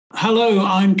Hello,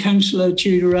 I'm Councillor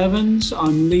Tudor Evans.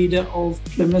 I'm leader of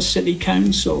Plymouth City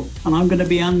Council, and I'm going to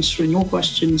be answering your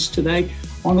questions today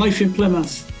on life in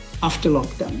Plymouth after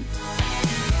lockdown.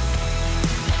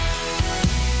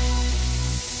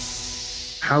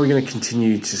 How are we going to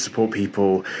continue to support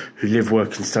people who live,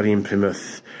 work and study in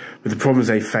Plymouth with the problems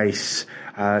they face,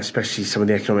 especially some of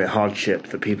the economic hardship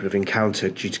that people have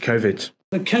encountered due to COVID?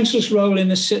 The council's role in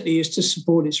the city is to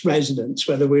support its residents,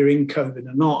 whether we're in COVID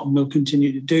or not, and we'll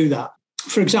continue to do that.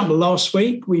 For example, last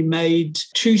week we made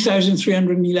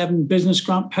 2,311 business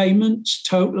grant payments,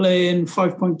 totaling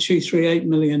 5.238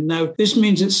 million. Now, this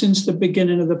means that since the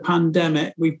beginning of the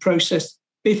pandemic, we processed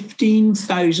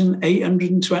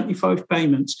 15,825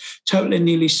 payments, totaling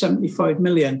nearly 75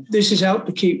 million. This has helped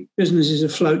to keep businesses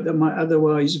afloat that might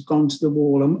otherwise have gone to the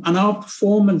wall. And our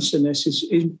performance in this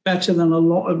is better than a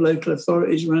lot of local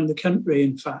authorities around the country,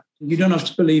 in fact. You don't have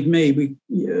to believe me.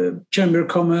 Chamber of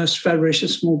Commerce, Federation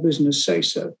of Small Business say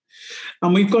so.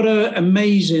 And we've got an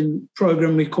amazing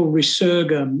programme we call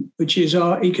Resurgam, which is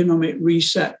our economic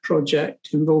reset project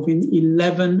involving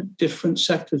 11 different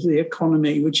sectors of the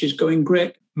economy, which is going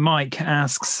great. Mike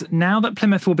asks, now that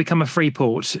Plymouth will become a free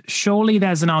port, surely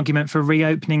there's an argument for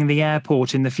reopening the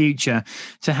airport in the future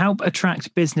to help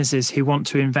attract businesses who want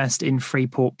to invest in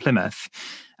Freeport Plymouth.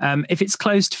 If it's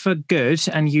closed for good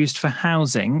and used for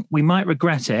housing, we might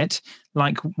regret it,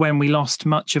 like when we lost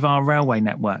much of our railway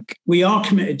network. We are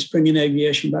committed to bringing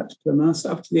aviation back to Plymouth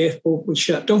after the airport was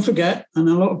shut. Don't forget, and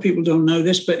a lot of people don't know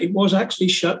this, but it was actually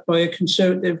shut by a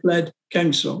Conservative-led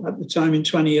council at the time in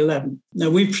 2011. Now,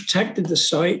 we've protected the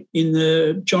site in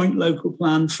the joint local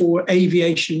plan for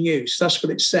aviation use. That's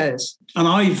what it says. And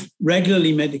I've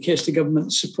regularly made the case to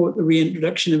government to support the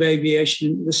reintroduction of aviation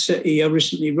into the city. I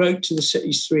recently wrote to the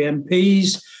city's 3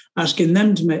 MPs, asking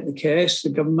them to make the case, the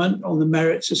government, on the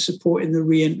merits of supporting the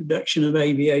reintroduction of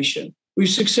aviation. We've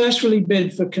successfully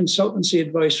bid for consultancy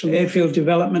advice from the Airfield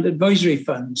Development Advisory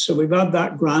Fund. So we've had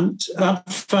that grant. That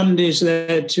fund is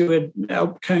there to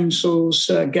help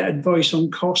councils get advice on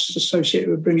costs associated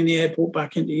with bringing the airport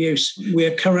back into use.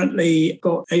 We're currently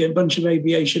got a bunch of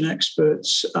aviation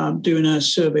experts doing a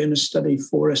survey and a study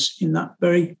for us in that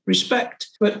very respect.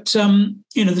 But,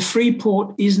 the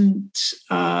Freeport isn't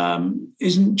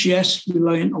just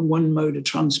reliant on one mode of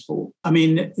transport. I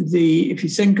mean, if you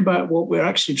think about what we're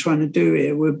actually trying to do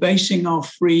here, we're basing our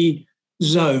free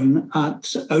zone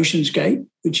at Ocean's Gate,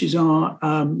 which is our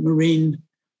marine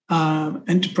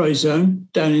enterprise zone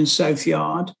down in South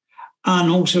Yard,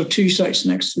 and also 2 sites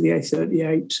next to the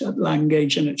A38 at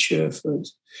Langage and at Sherford.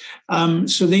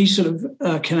 So these sort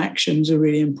of connections are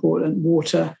really important,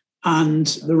 water and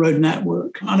the road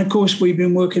network. And of course, we've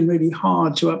been working really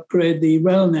hard to upgrade the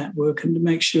rail network and to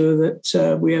make sure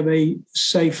that we have a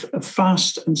safe, a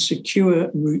fast and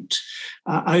secure route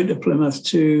out of Plymouth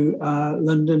to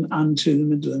London and to the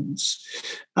Midlands.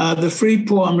 The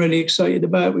Freeport I'm really excited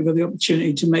about. We've got the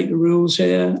opportunity to make the rules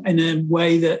here in a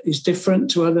way that is different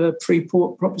to other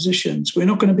Freeport propositions. We're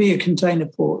not going to be a container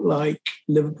port like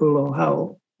Liverpool or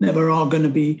Hull. Never are going to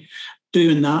be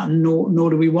doing that, and nor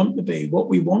do we want to be. What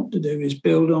we want to do is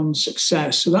build on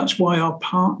success. So that's why our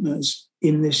partners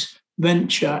in this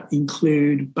venture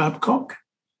include Babcock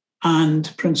and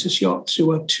Princess Yachts,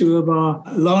 who are 2 of our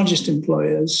largest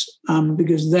employers,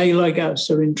 because they, like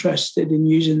us, are interested in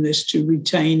using this to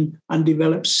retain and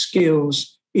develop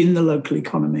skills in the local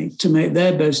economy to make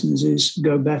their businesses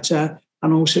go better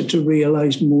and also to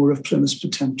realise more of Plymouth's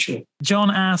potential.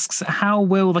 John asks, how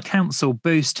will the council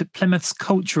boost Plymouth's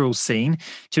cultural scene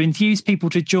to enthuse people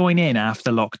to join in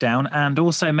after lockdown and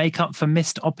also make up for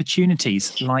missed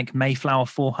opportunities like Mayflower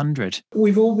 400?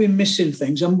 We've all been missing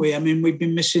things, haven't we? I mean, we've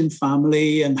been missing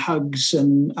family and hugs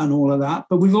and all of that,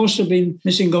 but we've also been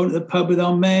missing going to the pub with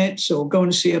our mates, or going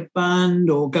to see a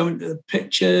band, or going to the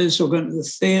pictures, or going to the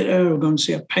theatre, or going to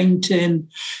see a painting.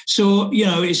 So,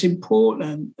 it's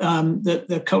important that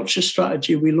the culture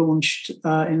strategy we launched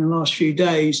in the last few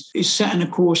days is setting a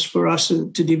course for us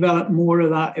to develop more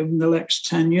of that in the next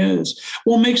 10 years.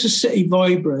 What makes a city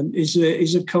vibrant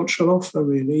is a cultural offer,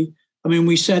 really. I mean,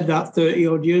 we said that 30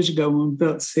 odd years ago when we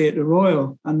built Theatre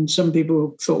Royal, and some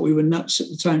people thought we were nuts at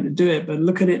the time to do it. But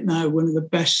look at it now, one of the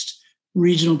best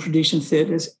regional producing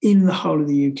theatres in the whole of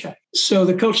the UK. So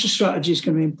the culture strategy is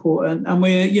going to be important. And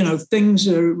things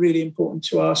are really important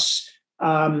to us.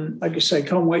 Like I say,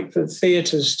 can't wait for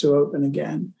theatres to open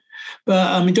again.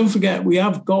 But don't forget, we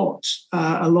have got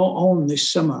a lot on this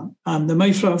summer. The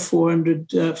Mayflower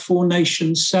 400 Four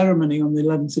Nations ceremony on the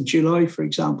 11th of July, for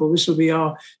example. This will be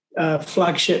our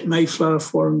flagship Mayflower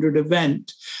 400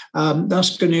 event.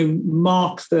 That's going to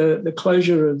mark the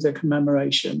closure of the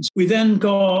commemorations. We then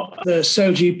got the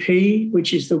SailGP,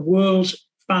 which is the world's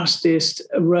fastest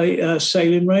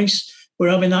sailing race. We're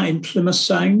having that in Plymouth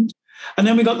Sound. And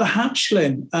then we got the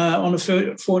Hatchling on the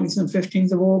 14th and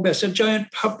 15th of August. A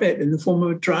giant puppet in the form of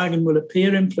a dragon will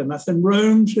appear in Plymouth and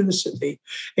roam through the city,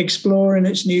 exploring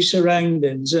its new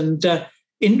surroundings and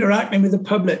interacting with the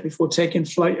public before taking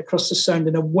flight across the Sound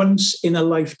in a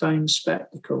once-in-a-lifetime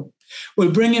spectacle.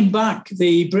 We're bringing back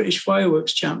the British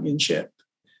Fireworks Championship.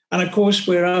 And of course,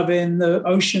 we're having the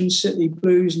Ocean City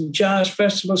Blues and Jazz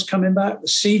Festivals coming back, the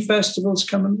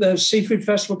the Seafood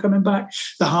Festival coming back,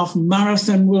 the Half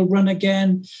Marathon will run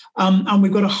again. And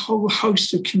we've got a whole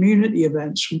host of community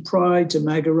events from Pride to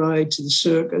Mega Ride to the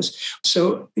Circus.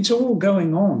 So it's all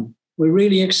going on. We're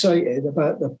really excited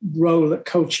about the role that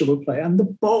culture will play. And the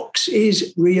box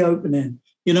is reopening.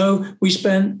 You know, we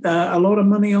spent a lot of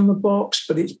money on the box,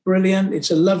 but it's brilliant.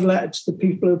 It's a love letter to the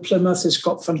people of Plymouth. It's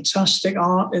got fantastic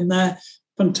art in there,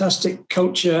 fantastic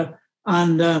culture.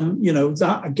 And,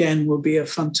 that, again, will be a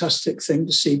fantastic thing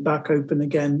to see back open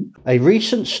again. A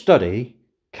recent study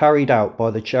carried out by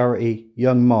the charity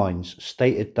Young Minds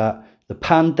stated that the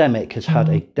pandemic has had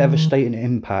a devastating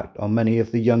impact on many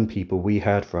of the young people we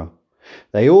heard from.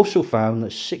 They also found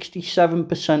that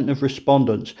 67% of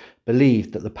respondents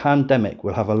believed that the pandemic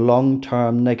will have a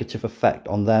long-term negative effect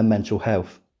on their mental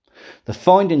health. The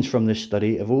findings from this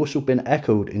study have also been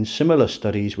echoed in similar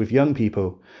studies with young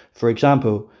people. For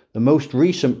example, the most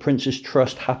recent Prince's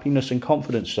Trust Happiness and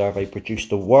Confidence Survey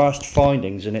produced the worst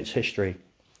findings in its history.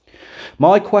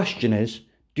 My question is,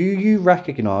 do you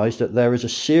recognise that there is a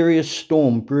serious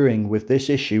storm brewing with this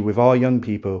issue with our young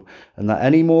people, and that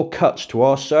any more cuts to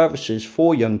our services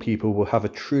for young people will have a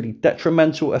truly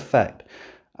detrimental effect?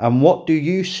 And what do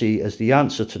you see as the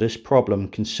answer to this problem,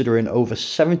 considering over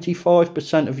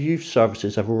 75% of youth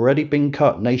services have already been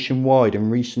cut nationwide in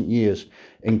recent years,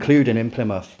 including in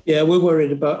Plymouth? Yeah, we're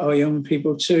worried about our young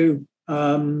people too.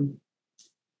 Who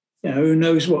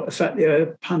knows what effect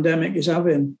the pandemic is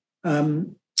having.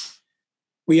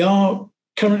 We are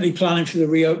currently planning for the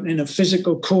reopening of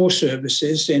physical core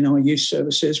services in our youth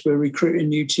services. We're recruiting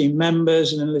new team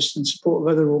members and enlisting support of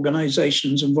other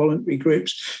organisations and voluntary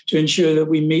groups to ensure that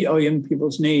we meet our young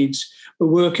people's needs. We're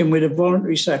working with a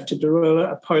voluntary sector to roll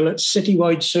out a pilot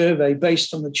citywide survey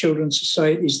based on the Children's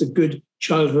Society's The Good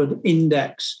Childhood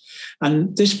Index.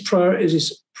 And this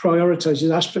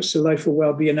prioritises aspects of life or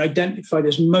well-being identified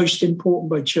as most important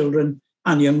by children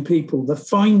and young people. The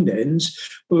findings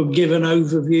will give an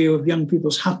overview of young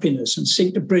people's happiness and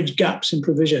seek to bridge gaps in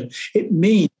provision. It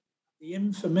means the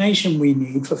information we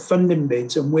need for funding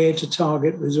bids and where to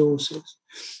target resources.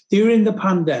 During the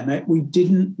pandemic, we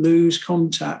didn't lose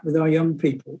contact with our young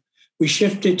people. We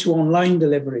shifted to online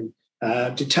delivery,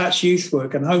 detached youth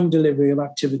work and home delivery of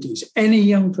activities. Any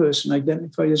young person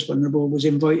identified as vulnerable was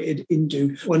invited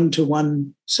into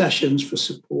one-to-one sessions for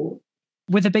support.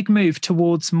 With a big move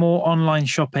towards more online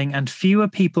shopping and fewer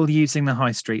people using the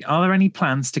high street, are there any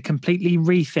plans to completely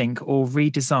rethink or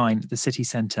redesign the city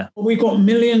centre? We've got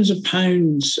millions of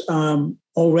pounds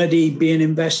already being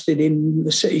invested in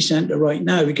the city centre right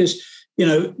now because,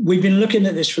 we've been looking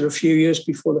at this for a few years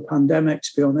before the pandemic,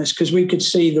 to be honest, because we could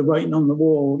see the writing on the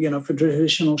wall, for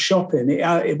traditional shopping.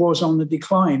 It was on the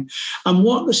decline. And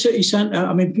what the city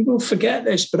centre, people forget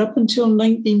this, but up until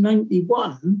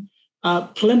 1991,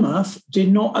 Plymouth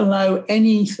did not allow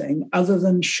anything other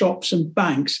than shops and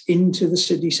banks into the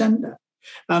city centre.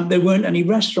 There weren't any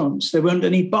restaurants, there weren't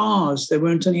any bars, there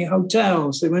weren't any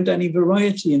hotels, there weren't any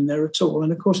variety in there at all.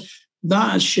 And of course,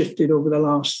 that has shifted over the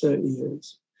last 30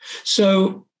 years.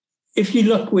 So if you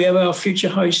look, we have our Future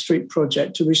High Street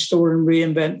project to restore and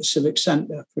reinvent the Civic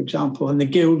Centre, for example, and the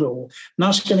Guildhall. And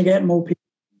that's going to get more people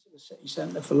into the city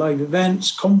centre for live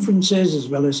events, conferences, as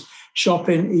well as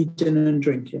shopping, eating and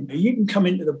drinking. You can come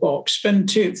into the box, spend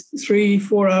 2, 3,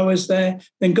 4 hours there,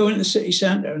 then go into the city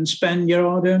centre and spend your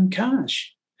hard-earned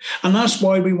cash. And that's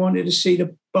why we wanted to see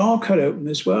the bar cut open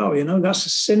as well. That's a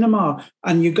cinema.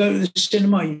 And you go to the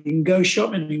cinema, you can go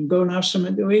shopping, you can go and have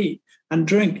something to eat and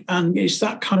drink. And it's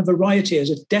that kind of variety as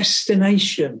a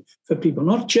destination for people,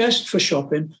 not just for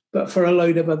shopping, but for a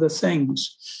load of other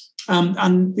things.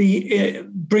 And the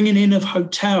bringing in of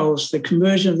hotels, the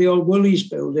conversion of the old Woolies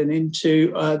building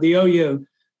into the OYO,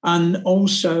 and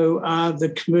also the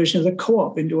conversion of the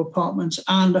Co-op into apartments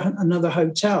and another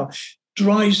hotel,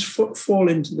 drives footfall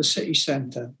into the city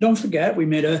centre. Don't forget, we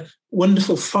made a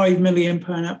wonderful £5 million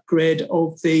upgrade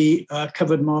of the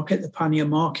covered market, the pannier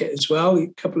market as well, a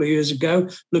couple of years ago,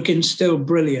 looking still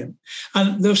brilliant.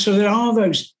 And so there are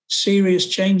those serious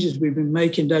changes we've been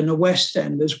making down the West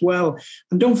End as well.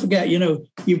 And don't forget,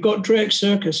 you've got Drake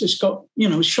Circus. It's got,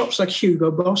 shops like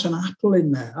Hugo Boss and Apple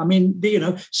in there. I mean,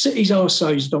 cities our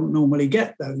size don't normally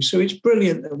get those. So it's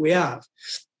brilliant that we have.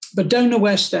 But down the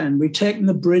West End, we've taken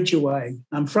the bridge away,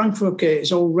 and Frankfurt Gate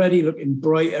is already looking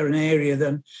brighter an area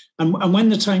than. And when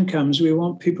the time comes, we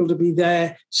want people to be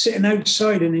there, sitting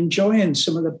outside and enjoying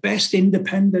some of the best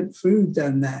independent food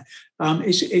down there.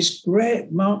 It's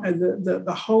great.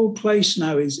 The whole place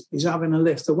now is having a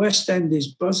lift. The West End is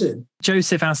buzzing.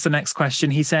 Joseph asked the next question.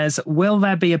 He says, will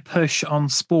there be a push on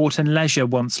sport and leisure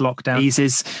once lockdown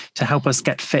eases to help us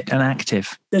get fit and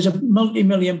active? There's a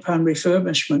multi-million-pound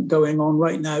refurbishment going on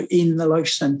right now in the Life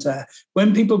Centre.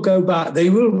 When people go back, they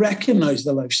will recognise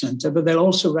the Life Centre, but they'll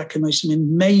also recognise some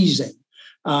amazing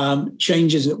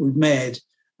changes that we've made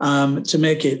to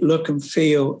make it look and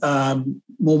feel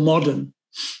more modern.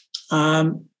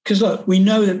 Because look, we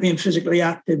know that being physically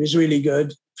active is really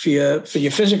good for your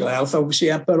physical health, obviously,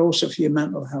 but also for your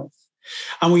mental health.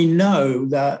 And we know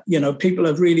that, people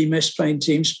have really missed playing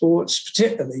team sports,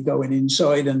 particularly going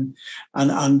inside and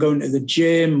going to the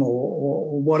gym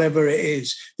or whatever it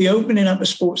is. The opening up of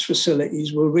sports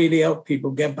facilities will really help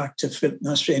people get back to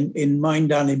fitness in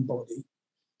mind and in body.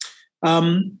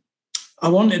 I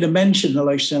wanted to mention the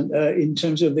Life Centre in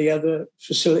terms of the other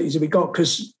facilities that we got,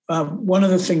 because one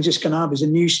of the things it's going to have is a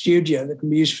new studio that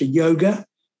can be used for yoga,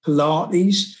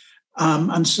 Pilates,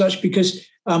 and such, because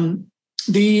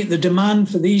the demand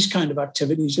for these kind of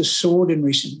activities has soared in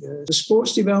recent years. The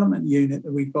sports development unit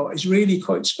that we've got is really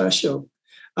quite special.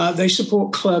 They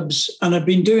support clubs and have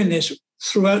been doing this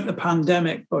throughout the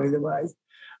pandemic, by the way,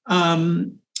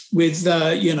 with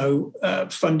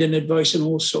funding advice and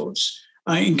all sorts.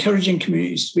 Encouraging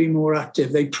communities to be more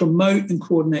active. They promote and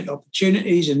coordinate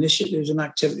opportunities, initiatives and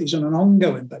activities on an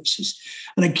ongoing basis,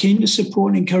 and are keen to support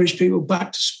and encourage people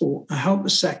back to sport and help the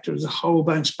sector as a whole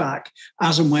bounce back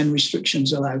as and when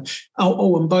restrictions allow.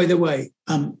 And by the way,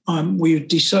 we've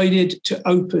decided to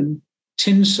open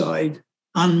Tyneside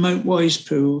and Mount Wise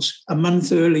pools a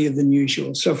month earlier than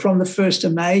usual. So from the 1st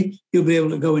of May, you'll be able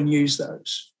to go and use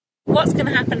those. What's going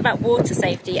to happen about water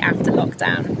safety after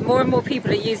lockdown? More and more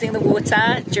people are using the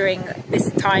water during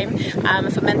this time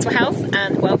for mental health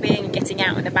and well-being and getting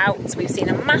out and about. So we've seen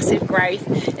a massive growth.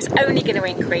 It's only going to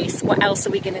increase. What else are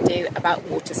we going to do about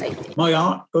water safety? My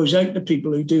heart goes out to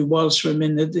people who do wild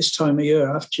swimming at this time of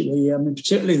year, actually,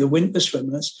 particularly the winter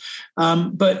swimmers.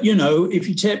 But, if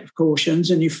you take precautions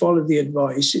and you follow the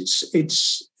advice,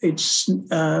 it's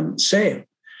safe.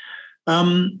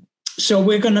 So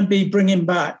we're going to be bringing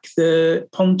back the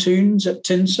pontoons at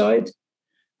Tyneside.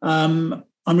 I'm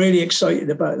really excited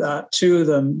about that. 2 of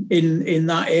them in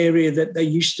that area that they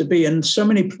used to be. And so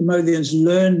many Plymouthans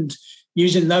learned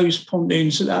using those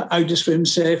pontoons how to swim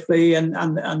safely and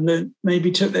learned,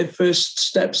 maybe took their first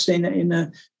steps in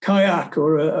a kayak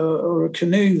or a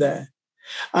canoe there.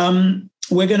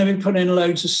 We're going to be putting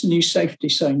loads of new safety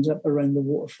signs up around the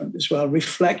waterfront as well,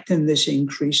 reflecting this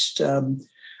increased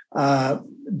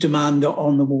demand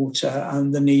on the water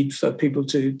and the need for people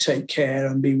to take care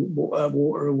and be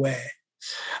water aware.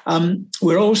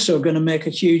 We're also going to make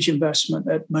a huge investment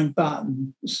at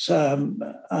Mountbatten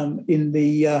in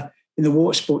the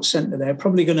water sports centre there.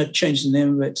 Probably going to change the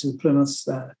name of it to the Plymouth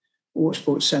Water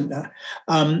Sports Centre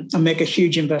and make a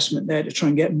huge investment there to try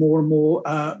and get more and more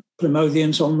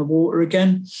Plymothians on the water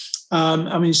again.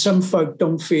 Some folk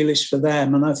don't feel it's for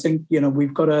them, and I think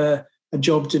we've got a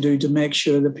job to do to make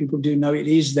sure that people do know it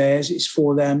is theirs, it's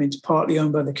for them, it's partly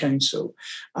owned by the council.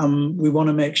 We want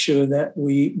to make sure that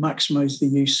we maximise the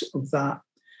use of that.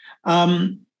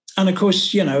 And of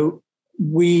course,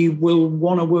 we will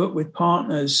want to work with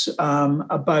partners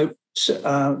about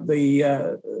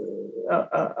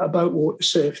water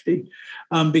safety,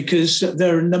 because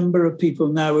there are a number of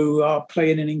people now who are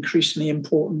playing an increasingly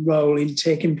important role in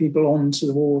taking people onto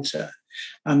the water.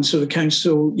 And so the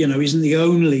council, isn't the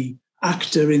only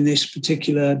actor in this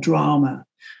particular drama.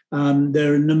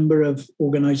 There are a number of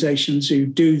organisations who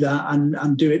do that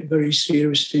and do it very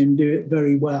seriously and do it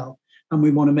very well. And we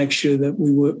want to make sure that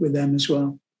we work with them as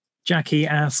well. Jackie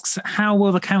asks, how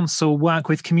will the council work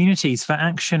with communities for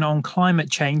action on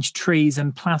climate change, trees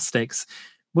and plastics?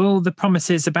 Will the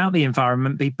promises about the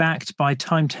environment be backed by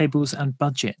timetables and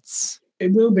budgets?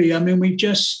 It will be. We've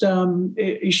just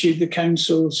issued the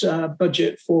council's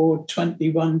budget for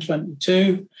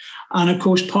 21-22. And of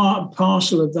course, part and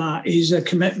parcel of that is a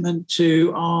commitment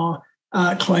to our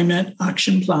climate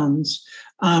action plans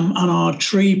and our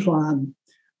tree plan.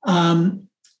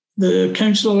 The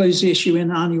council is issuing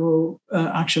annual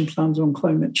action plans on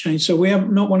climate change. So we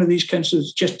have not one of these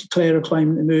councils just declare a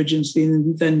climate emergency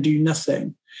and then do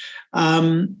nothing.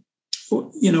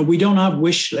 We don't have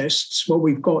wish lists. What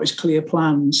we've got is clear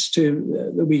plans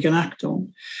that we can act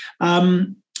on.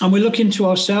 And we're looking to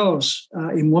ourselves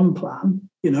in one plan,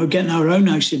 getting our own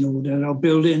house in order, our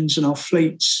buildings and our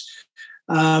fleets,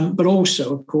 but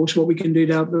also, of course, what we can do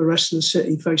to help the rest of the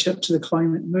city face up to the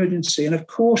climate emergency. And of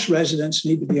course, residents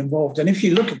need to be involved. And if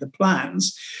you look at the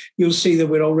plans, you'll see that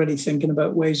we're already thinking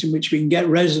about ways in which we can get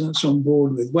residents on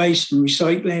board with waste and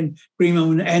recycling, green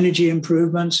and energy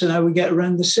improvements, and how we get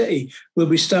around the city. We'll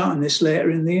be starting this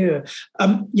later in the year.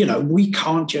 We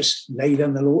can't just lay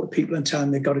down the law to people and tell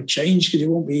them they've got to change, because it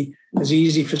won't be as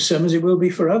easy for some as it will be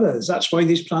for others. That's why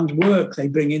these plans work. They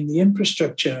bring in the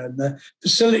infrastructure and the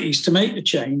facilities to make the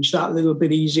change that little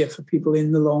bit easier for people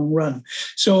in the long run.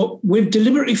 So we've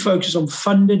deliberately focused on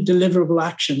funded, deliverable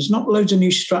actions, not loads of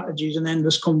new strategies and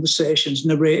endless conversations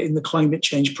narrating the climate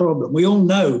change problem. We all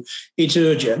know it's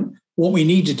urgent. What we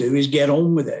need to do is get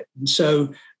on with it. And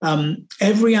so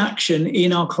every action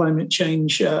in our climate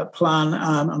change plan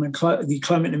and the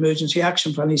climate emergency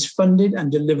action plan is funded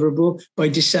and deliverable by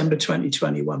December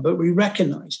 2021. But we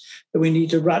recognise that we need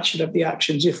to ratchet up the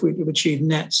actions if we to achieve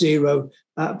net zero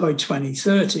by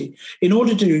 2030. In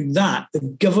order to do that, the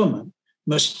government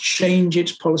must change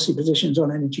its policy positions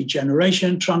on energy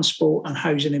generation, transport and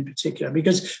housing in particular,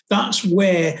 because that's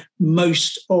where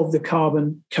most of the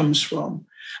carbon comes from.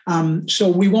 So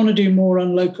we want to do more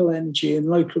on local energy and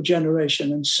local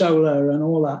generation and solar and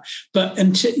all that. But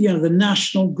until, the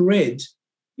national grid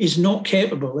is not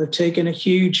capable of taking a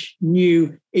huge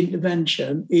new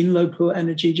intervention in local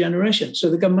energy generation. So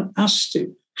the government has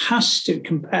to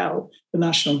compel the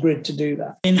national grid to do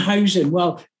that. In housing,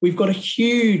 well, we've got a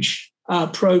huge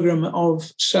program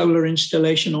of solar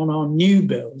installation on our new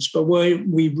builds, but where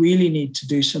we really need to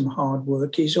do some hard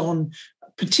work is on,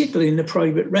 particularly in the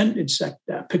private rented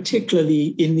sector,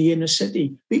 particularly in the inner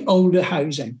city, the older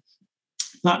housing.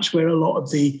 That's where a lot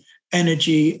of the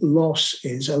energy loss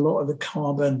is, a lot of the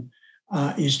carbon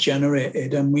is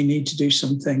generated, and we need to do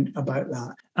something about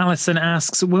that. Alison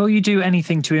asks, will you do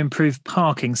anything to improve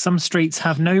parking? Some streets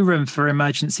have no room for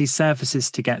emergency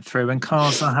services to get through, and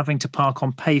cars are having to park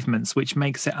on pavements, which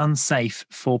makes it unsafe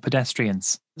for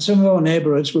pedestrians. Some of our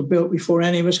neighbourhoods were built before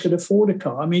any of us could afford a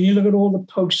car. I mean, you look at all the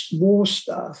post-war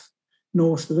stuff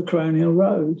north of the Crown Hill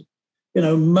Road.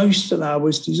 Most of that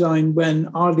was designed when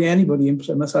hardly anybody in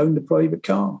Plymouth owned a private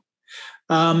car.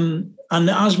 And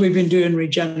as we've been doing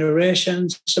regeneration,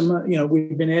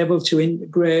 we've been able to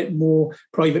integrate more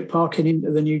private parking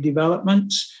into the new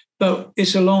developments. But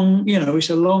it's a long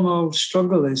old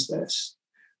struggle, is this.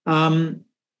 And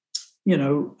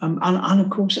of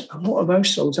course, a lot of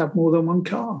households have more than one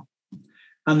car,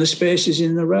 and the space is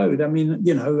in the road. I mean,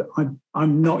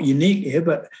 I'm not unique here,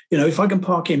 but if I can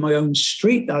park in my own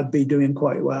street, I'd be doing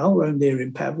quite well around here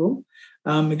in Pebble,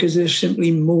 because there's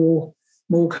simply more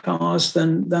cars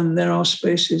than there are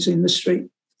spaces in the street.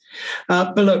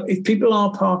 But look, if people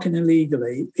are parking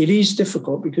illegally, it is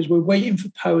difficult because we're waiting for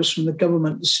powers from the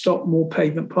government to stop more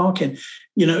pavement parking.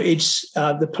 It's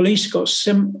the police got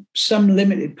some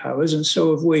limited powers, and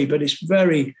so have we, but it's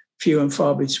very few and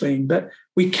far between. But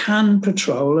we can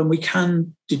patrol and we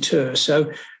can deter. So,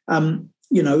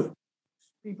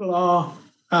 people are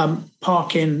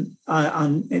parking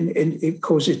and it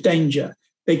causes danger.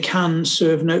 They can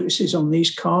serve notices on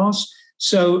these cars.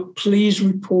 So please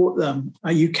report them.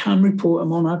 You can report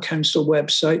them on our council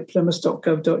website,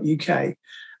 plymouth.gov.uk.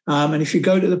 And if you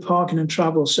go to the parking and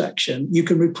travel section, you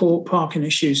can report parking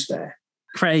issues there.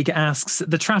 Craig asks,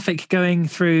 the traffic going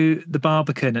through the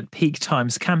Barbican at peak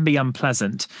times can be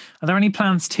unpleasant. Are there any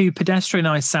plans to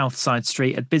pedestrianise Southside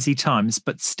Street at busy times,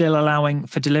 but still allowing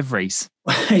for deliveries?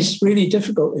 It's really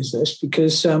difficult, is this,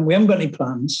 because we haven't got any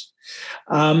plans.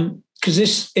 Because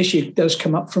this issue does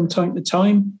come up from time to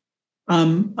time.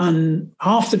 And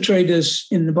half the traders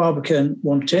in the Barbican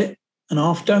want it and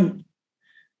half don't.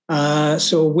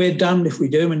 So we're damned if we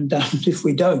do and damned if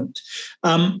we don't.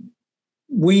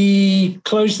 We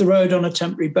closed the road on a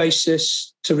temporary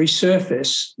basis to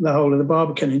resurface the whole of the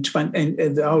Barbican in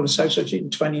the whole of Southside Street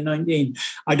in 2019.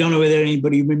 I don't know whether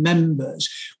anybody remembers.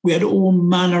 We had all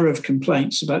manner of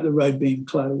complaints about the road being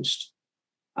closed.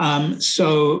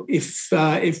 So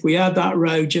if we had that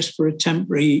road just for a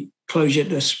temporary closure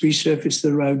to resurface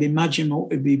the road, imagine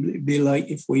what it would be like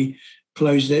if we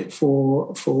closed it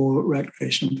for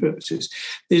recreational purposes.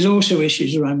 There's also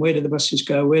issues around where do the buses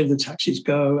go, where do the taxis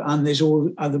go, and there's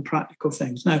all other practical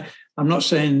things. Now, I'm not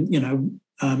saying,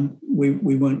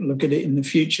 we won't look at it in the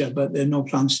future, but there are no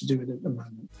plans to do it at the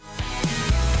moment.